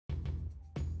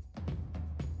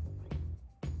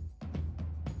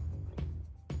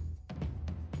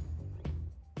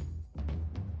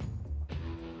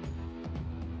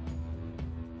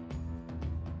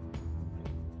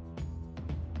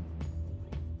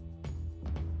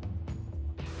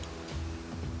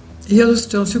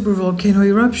Yellowstone supervolcano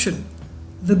eruption,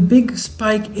 the big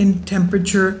spike in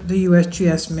temperature the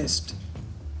USGS missed.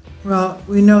 Well,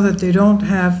 we know that they don't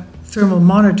have thermal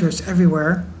monitors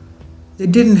everywhere. They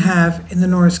didn't have in the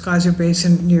Norris Geyser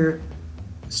Basin near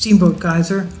Steamboat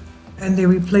Geyser, and they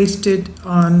replaced it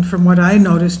on, from what I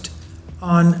noticed,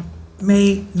 on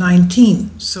May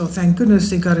 19. So thank goodness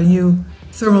they got a new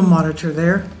thermal monitor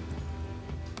there.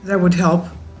 That would help.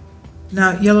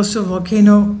 Now, Yellowstone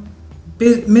Volcano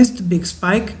missed the big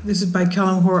spike. This is by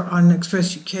Callum Hoare on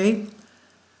Express UK.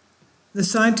 The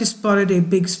scientists spotted a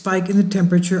big spike in the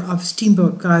temperature of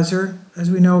Steamboat Geyser.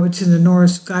 As we know, it's in the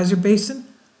Norris Geyser Basin,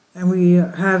 and we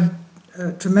have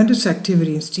tremendous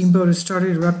activity in Steamboat. It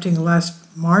started erupting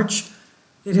last March.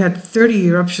 It had 30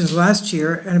 eruptions last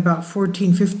year and about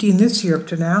 14, 15 this year up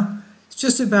to now. It's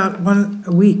just about one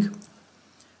a week.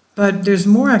 But there's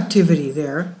more activity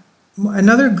there.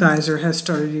 Another geyser has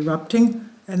started erupting,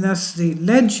 and that's the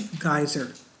Ledge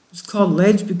Geyser. It's called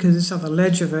Ledge because it's on the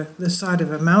ledge of the side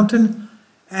of a mountain,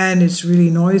 and it's really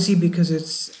noisy because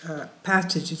its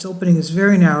passage, its opening is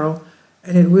very narrow,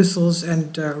 and it whistles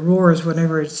and roars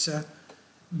whenever it's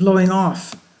blowing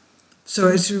off. So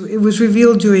it was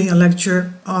revealed during a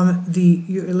lecture on the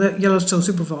Yellowstone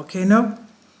supervolcano.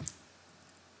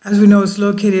 As we know, it's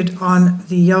located on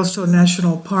the Yellowstone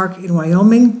National Park in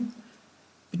Wyoming,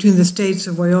 between the states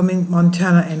of Wyoming,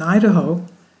 Montana, and Idaho.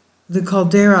 The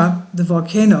caldera, the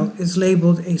volcano, is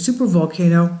labeled a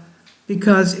supervolcano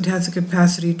because it has the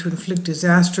capacity to inflict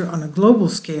disaster on a global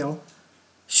scale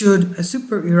should a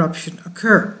super eruption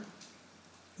occur.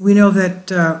 We know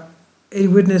that it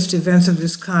witnessed events of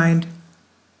this kind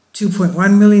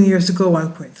 2.1 million years ago,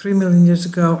 1.3 million years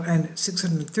ago, and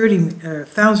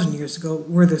 630,000 years ago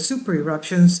were the super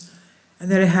eruptions,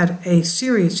 and then it had a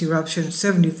serious eruption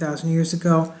 70,000 years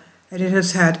ago, and it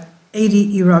has had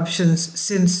 80 eruptions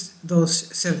since those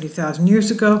 70,000 years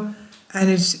ago, and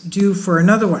it's due for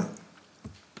another one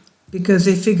because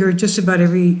they figure just about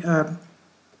every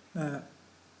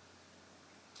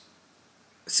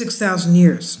 6,000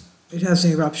 years it has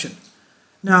an eruption.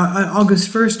 Now, on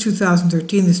August 1st,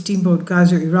 2013, the Steamboat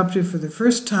Geyser erupted for the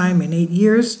first time in 8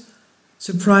 years,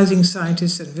 surprising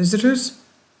scientists and visitors.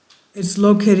 It's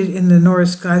located in the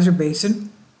Norris Geyser Basin,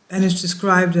 and it's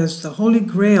described as the holy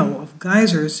grail of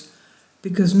geysers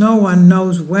because no one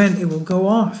knows when it will go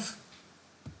off.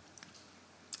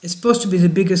 It's supposed to be the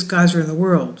biggest geyser in the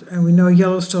world, and we know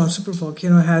Yellowstone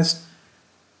supervolcano has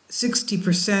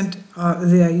 60%,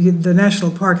 the national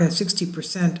park has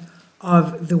 60%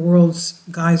 of the world's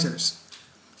geysers.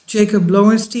 Jacob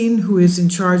Lowenstein, who is in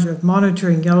charge of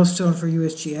monitoring Yellowstone for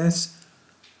USGS,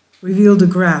 revealed a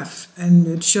graph, and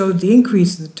it showed the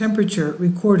increase in the temperature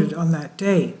recorded on that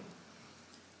day.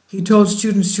 He told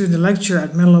students during the lecture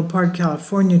at Menlo Park,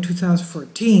 California in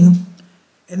 2014,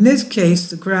 in this case,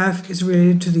 the graph is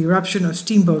related to the eruption of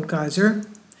Steamboat Geyser.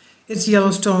 It's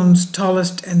Yellowstone's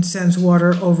tallest and sends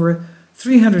water over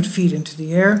 300 feet into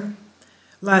the air.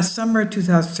 Last summer,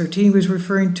 2013, he was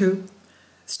referring to.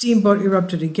 Steamboat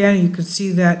erupted again. You can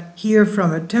see that here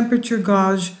from a temperature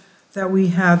gauge that we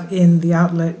have in the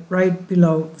outlet right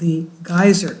below the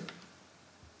geyser.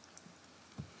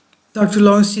 Dr.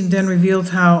 Lowenstein then revealed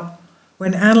how,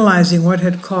 when analyzing what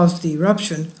had caused the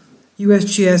eruption,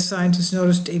 USGS scientists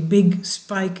noticed a big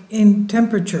spike in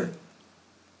temperature.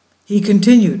 He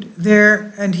continued,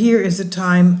 there and here is the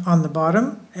time on the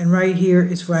bottom, and right here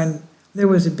is when there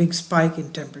was a big spike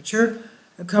in temperature,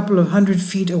 a couple of 100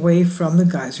 feet away from the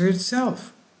geyser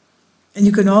itself. And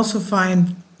you can also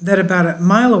find that about a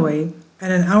mile away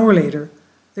and an hour later,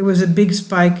 there was a big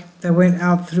spike that went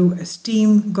out through a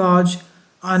steam gauge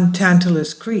on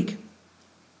Tantalus Creek.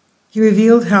 He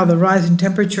revealed how the rise in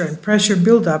temperature and pressure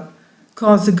buildup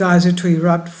caused the geyser to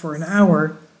erupt for an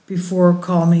hour before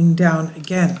calming down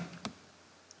again.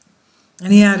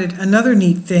 And he added another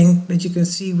neat thing that you can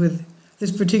see with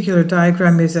this particular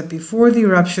diagram is that before the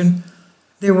eruption,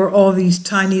 there were all these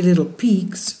tiny little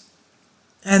peaks,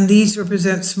 and these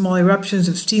represent small eruptions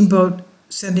of Steamboat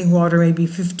sending water maybe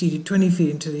 50 to 20 feet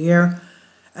into the air.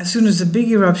 As soon as the big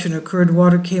eruption occurred,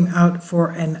 water came out for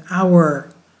an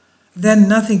hour. Then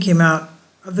nothing came out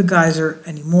of the geyser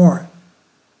anymore.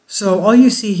 So all you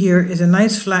see here is a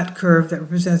nice flat curve that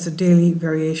represents the daily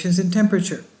variations in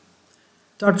temperature.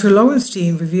 Dr.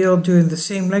 Lowenstein revealed during the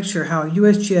same lecture how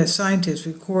USGS scientists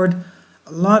record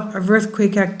a lot of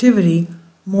earthquake activity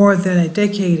more than a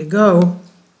decade ago.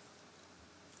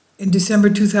 In December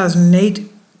 2008,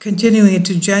 continuing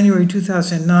into January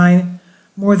 2009,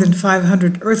 more than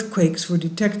 500 earthquakes were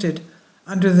detected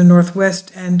under the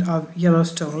northwest end of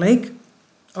Yellowstone Lake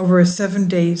over a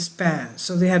 7-day span.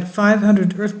 So they had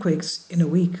 500 earthquakes in a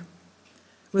week.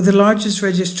 with the largest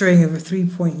registering of a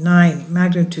 3.9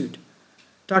 magnitude.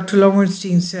 Dr.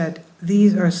 Lowenstein said,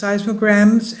 "These are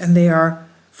seismograms and they are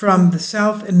from the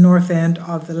south and north end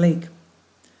of the lake.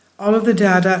 All of the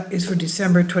data is for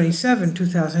December 27,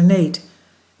 2008,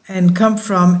 and come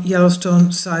from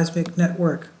Yellowstone Seismic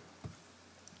Network.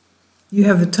 You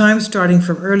have the time starting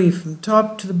from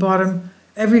top to the bottom.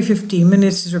 Every 15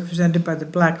 minutes is represented by the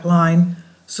black line,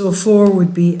 so 4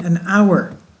 would be an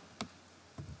hour.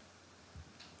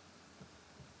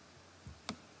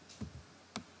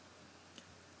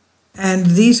 And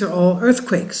these are all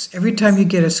earthquakes. Every time you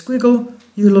get a squiggle,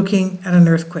 you're looking at an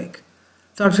earthquake."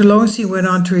 Dr. Lowenstein went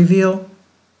on to reveal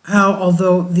how,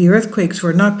 although the earthquakes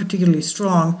were not particularly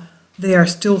strong, they are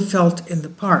still felt in the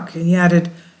park. And he added,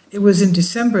 "It was in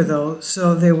December though,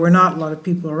 so there were not a lot of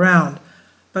people around,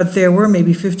 but there were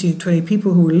maybe 15 to 20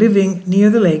 people who were living near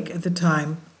the lake at the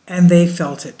time, and they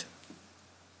felt it."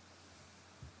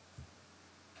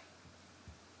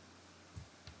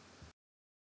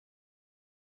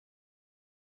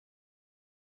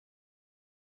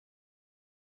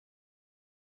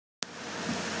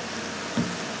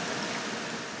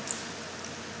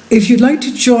 If you'd like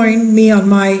to join me on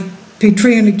my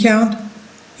Patreon account,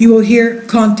 you will hear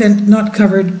content not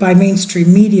covered by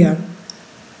mainstream media.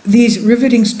 These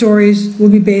riveting stories will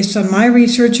be based on my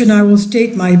research, and I will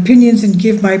state my opinions and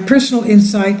give my personal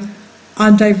insight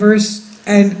on diverse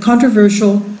and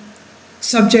controversial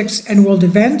subjects and world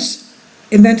events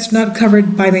not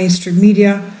covered by mainstream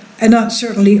media, and not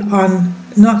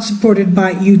supported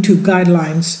by YouTube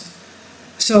guidelines.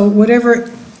 So whatever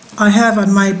I have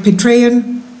on my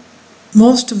Patreon,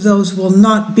 most of those will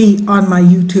not be on my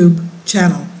YouTube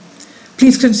channel.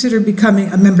 Please consider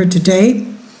becoming a member today.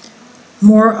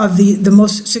 More of the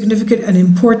most significant and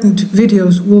important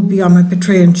videos will be on my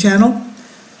Patreon channel.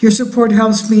 Your support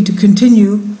helps me to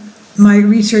continue my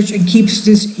research and keeps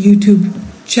this YouTube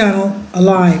channel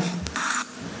alive.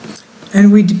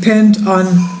 And we depend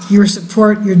on your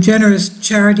support, your generous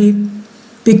charity,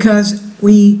 because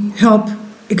we help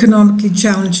economically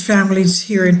challenged families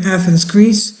here in Athens,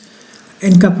 Greece,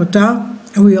 in Kapota,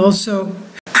 and we also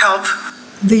help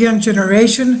the young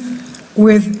generation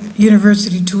with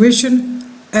university tuition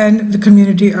and the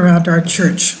community around our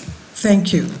church.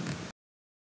 Thank you.